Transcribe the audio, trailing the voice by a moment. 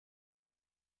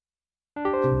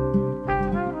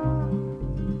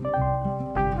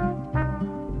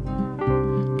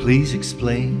Please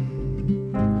explain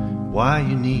why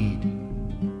you need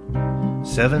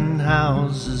 7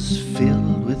 houses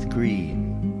filled with greed.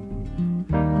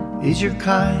 Is your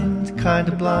kind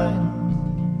of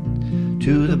blind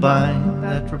to the bind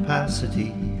that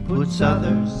rapacity puts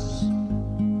others?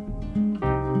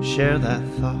 Share that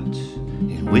thought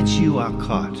in which you are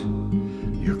caught.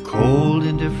 Your cold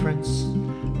indifference,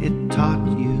 it taught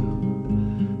you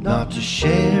not to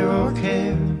share or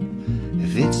care.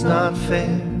 If it's not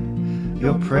fair,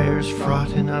 your prayers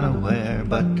fraught and unaware,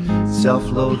 but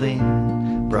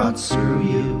self-loathing brought through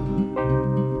you.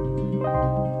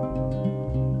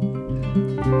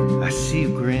 I see you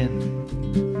grin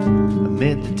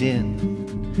amid the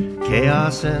din.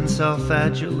 Chaos and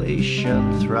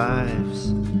self-adulation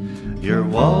thrives. Your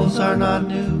walls are not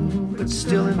new, but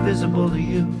still invisible to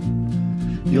you.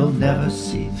 You'll never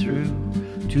see through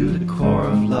to the core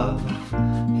of love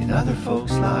in other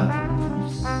folks' lives.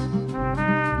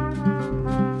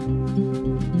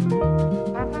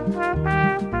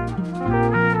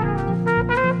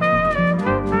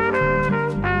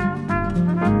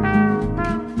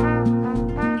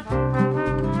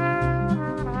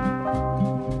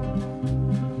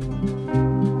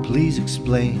 Please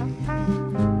explain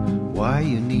why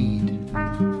you need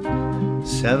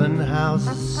 7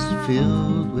 houses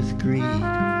filled with greed.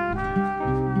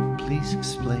 Please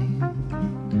explain,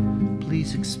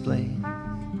 please explain,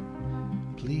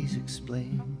 please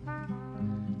explain,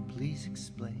 please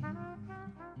explain,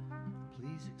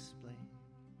 please explain.